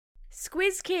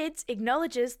Squiz Kids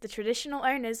acknowledges the traditional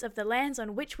owners of the lands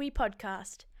on which we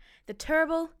podcast, the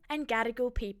Turrbal and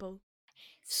Gadigal people.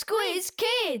 Squiz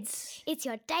Kids! It's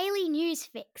your daily news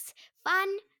fix. Fun,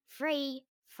 free,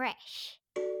 fresh.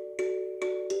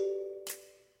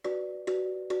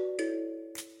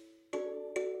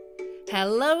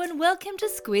 Hello and welcome to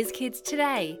Squiz Kids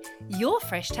Today, your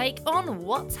fresh take on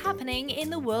what's happening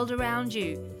in the world around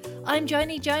you. I'm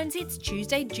Joni Jones, it's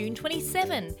Tuesday, June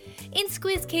 27. In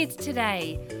Squiz Kids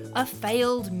Today, a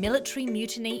failed military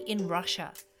mutiny in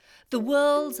Russia, the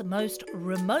world's most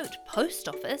remote post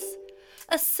office,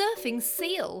 a surfing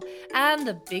seal, and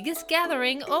the biggest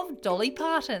gathering of Dolly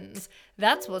Partons.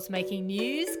 That's what's making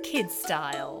news kids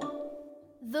style.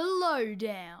 The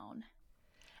Lowdown.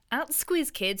 At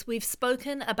Squiz Kids, we've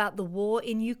spoken about the war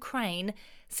in Ukraine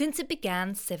since it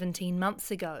began 17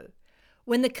 months ago,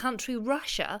 when the country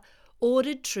Russia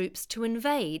ordered troops to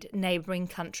invade neighbouring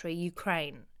country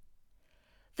Ukraine.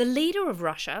 The leader of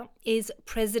Russia is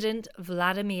President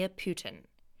Vladimir Putin.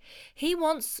 He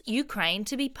wants Ukraine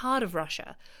to be part of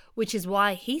Russia, which is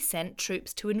why he sent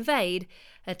troops to invade,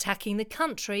 attacking the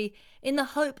country in the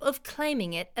hope of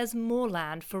claiming it as more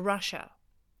land for Russia.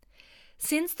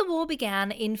 Since the war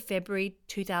began in February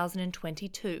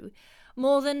 2022,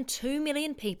 more than 2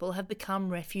 million people have become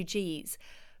refugees,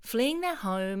 fleeing their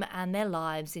home and their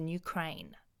lives in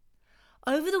Ukraine.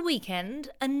 Over the weekend,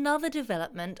 another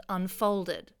development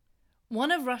unfolded.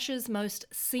 One of Russia's most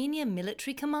senior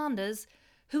military commanders,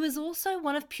 who is also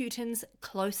one of Putin's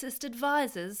closest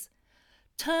advisors,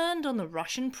 turned on the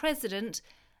Russian president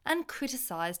and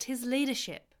criticised his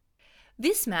leadership.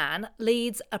 This man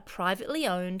leads a privately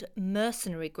owned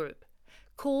mercenary group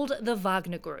called the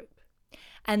Wagner Group,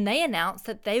 and they announced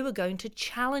that they were going to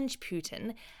challenge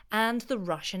Putin and the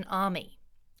Russian army.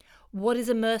 What is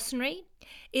a mercenary?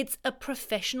 It's a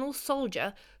professional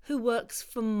soldier who works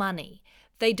for money.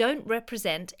 They don't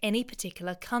represent any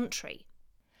particular country.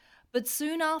 But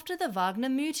soon after the Wagner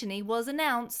mutiny was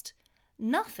announced,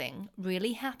 nothing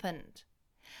really happened.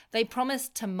 They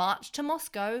promised to march to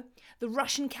Moscow, the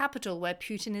Russian capital where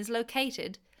Putin is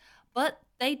located, but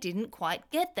they didn't quite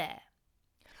get there.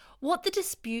 What the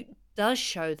dispute does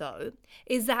show, though,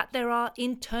 is that there are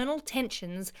internal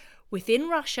tensions within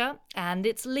Russia and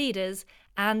its leaders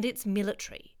and its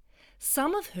military,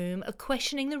 some of whom are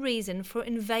questioning the reason for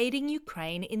invading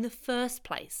Ukraine in the first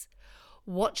place.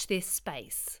 Watch this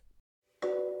space.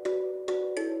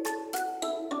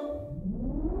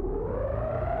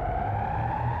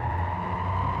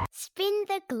 Spin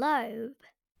the globe.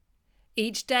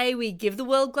 Each day we give the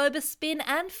world globe a spin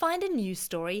and find a news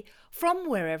story from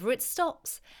wherever it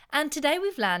stops. And today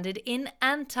we've landed in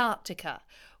Antarctica,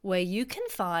 where you can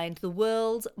find the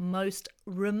world's most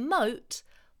remote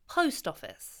post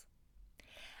office.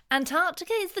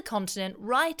 Antarctica is the continent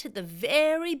right at the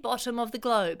very bottom of the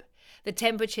globe. The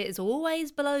temperature is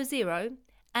always below zero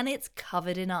and it's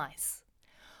covered in ice.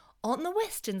 On the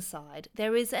western side,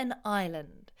 there is an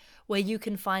island where you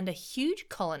can find a huge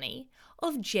colony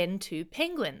of Gen 2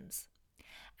 penguins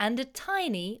and a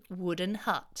tiny wooden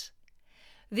hut.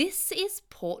 This is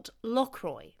Port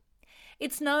Lockroy.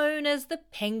 It's known as the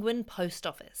Penguin Post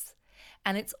Office,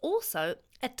 and it's also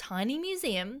a tiny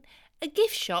museum, a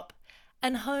gift shop,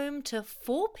 and home to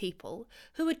 4 people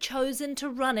who were chosen to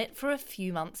run it for a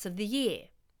few months of the year.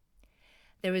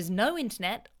 There is no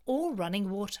internet or running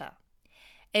water.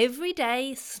 Every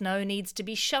day, snow needs to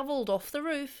be shoveled off the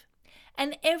roof,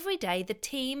 and every day the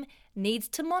team needs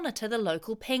to monitor the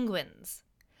local penguins.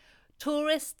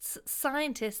 Tourists,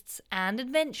 scientists, and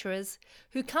adventurers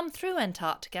who come through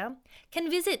Antarctica can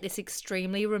visit this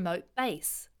extremely remote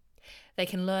base. They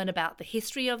can learn about the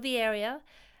history of the area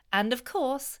and, of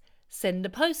course, send a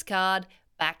postcard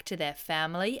back to their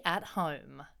family at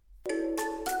home.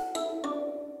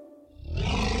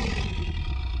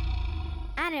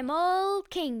 Animal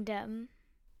Kingdom.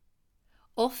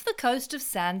 Off the coast of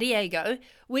San Diego,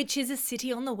 which is a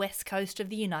city on the west coast of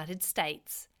the United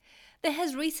States, there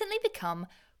has recently become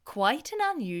quite an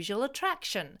unusual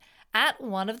attraction at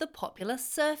one of the popular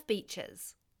surf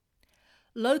beaches.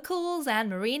 Locals and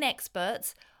marine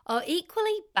experts are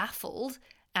equally baffled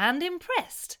and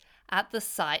impressed at the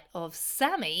sight of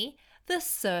Sammy, the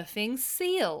surfing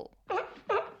seal.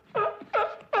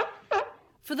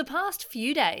 For the past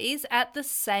few days, at the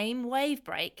same wave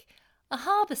break, a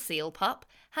harbour seal pup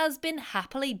has been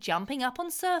happily jumping up on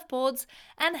surfboards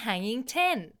and hanging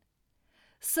 10.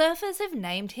 Surfers have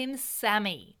named him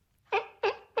Sammy.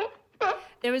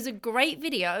 There is a great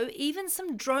video, even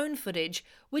some drone footage,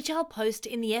 which I'll post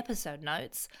in the episode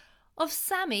notes, of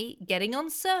Sammy getting on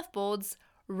surfboards,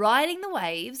 riding the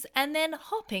waves, and then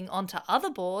hopping onto other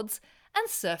boards and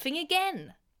surfing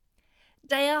again.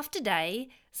 Day after day,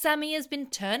 Sammy has been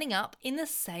turning up in the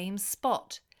same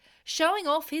spot, showing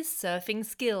off his surfing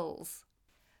skills.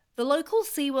 The local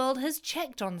SeaWorld has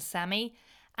checked on Sammy,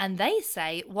 and they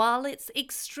say while it's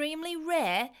extremely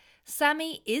rare,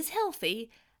 Sammy is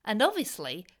healthy and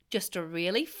obviously just a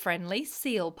really friendly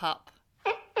seal pup.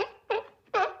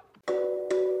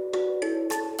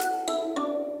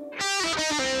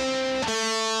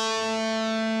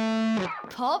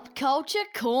 Pop Culture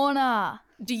Corner.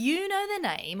 Do you know the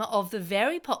name of the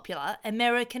very popular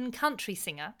American country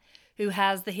singer who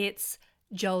has the hits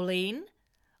Jolene?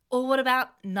 Or what about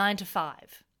 9 to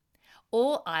 5?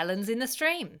 Or Islands in the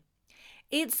Stream?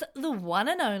 It's the one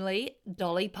and only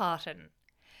Dolly Parton.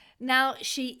 Now,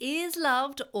 she is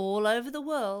loved all over the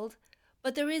world,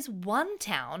 but there is one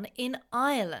town in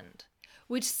Ireland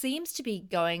which seems to be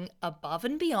going above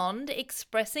and beyond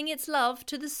expressing its love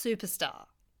to the superstar.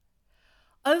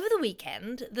 Over the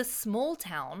weekend, the small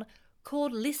town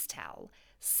called Listowel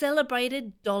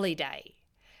celebrated Dolly Day,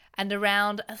 and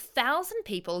around 1,000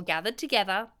 people gathered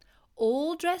together,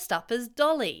 all dressed up as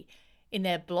Dolly, in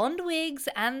their blonde wigs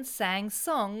and sang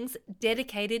songs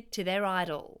dedicated to their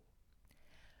idol.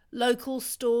 Local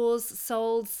stores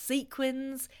sold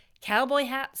sequins, cowboy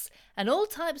hats, and all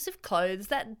types of clothes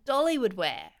that Dolly would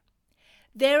wear.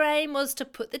 Their aim was to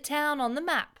put the town on the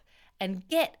map and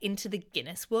get into the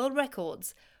Guinness World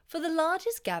Records for the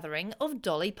largest gathering of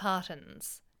Dolly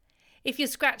Partons. If you're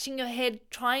scratching your head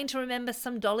trying to remember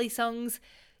some Dolly songs,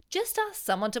 just ask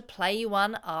someone to play you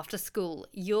one after school.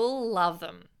 You'll love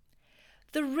them.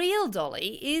 The real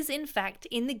Dolly is in fact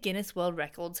in the Guinness World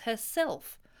Records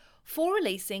herself for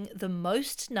releasing the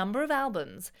most number of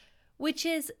albums, which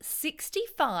is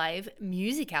 65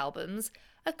 music albums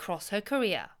across her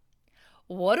career.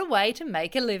 What a way to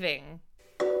make a living!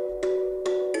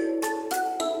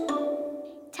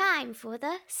 Time for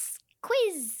the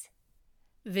quiz.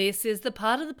 This is the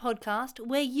part of the podcast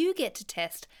where you get to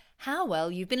test how well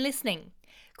you've been listening.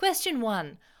 Question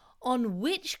 1. On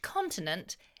which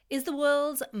continent is the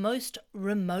world's most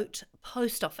remote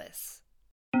post office?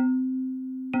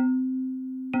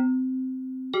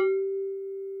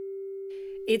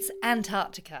 It's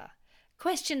Antarctica.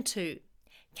 Question 2.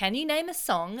 Can you name a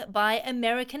song by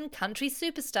American country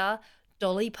superstar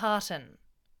Dolly Parton?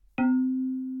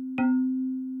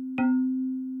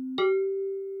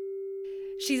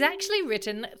 She's actually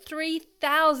written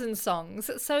 3,000 songs,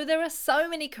 so there are so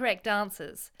many correct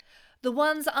answers. The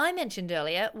ones I mentioned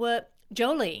earlier were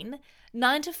Jolene,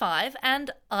 9 to 5,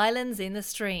 and Islands in the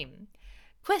Stream.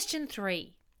 Question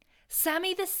 3.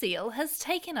 Sammy the Seal has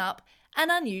taken up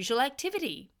an unusual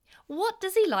activity. What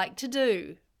does he like to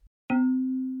do?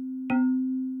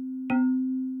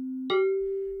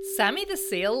 Sammy the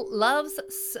Seal loves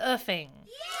surfing.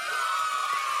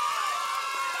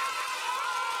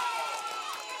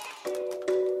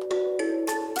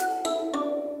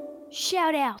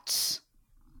 Shout outs.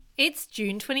 It's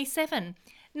June 27,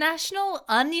 National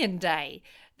Onion Day,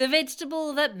 the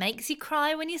vegetable that makes you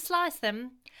cry when you slice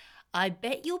them. I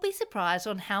bet you'll be surprised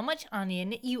on how much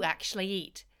onion you actually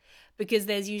eat, because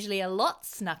there's usually a lot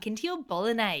snuck into your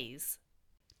bolognese.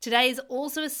 Today is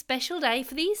also a special day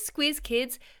for these Squiz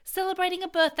kids celebrating a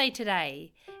birthday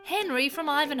today. Henry from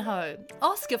Ivanhoe,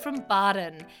 Oscar from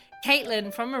Barden,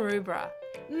 Caitlin from Maroubra,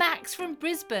 Max from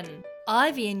Brisbane,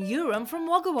 Ivy and Urim from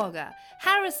Wagga Wagga,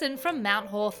 Harrison from Mount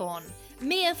Hawthorn,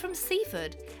 Mia from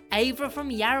Seaford, Avra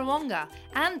from Yarrawonga,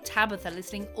 and Tabitha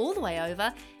listening all the way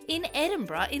over in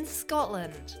Edinburgh in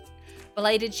Scotland.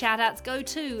 Belated shout-outs go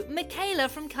to Michaela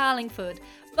from Carlingford,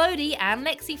 Bodie and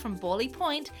Lexi from Borley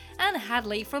Point, and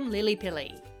Hadley from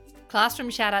Lillipilly.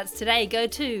 Classroom shout-outs today go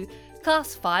to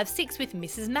Class 5-6 with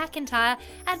Mrs McIntyre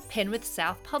at Penrith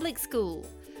South Public School,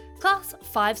 Class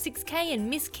 5-6K and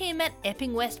Miss Kim at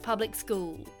Epping West Public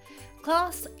School,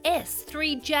 Class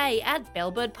S3J at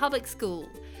Bellbird Public School,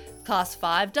 Class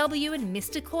 5W and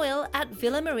Mr Coyle at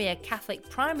Villa Maria Catholic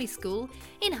Primary School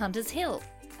in Hunters Hill,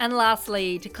 and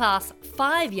lastly to Class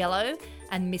 5 Yellow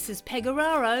and Mrs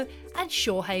Pegararo at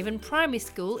Shorehaven Primary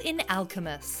School in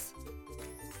Alchemist.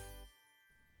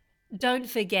 Don't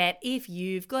forget, if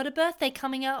you've got a birthday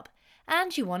coming up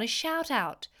and you want a shout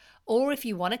out, or if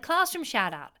you want a classroom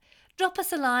shout out, drop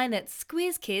us a line at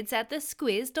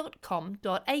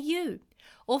squizkids@thesquiz.com.au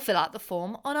or fill out the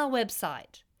form on our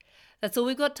website. That's all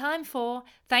we've got time for.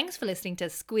 Thanks for listening to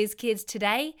Squiz Kids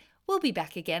today. We'll be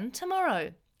back again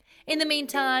tomorrow. In the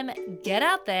meantime, get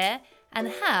out there and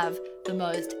have the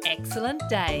most excellent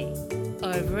day.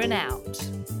 Over and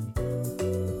out.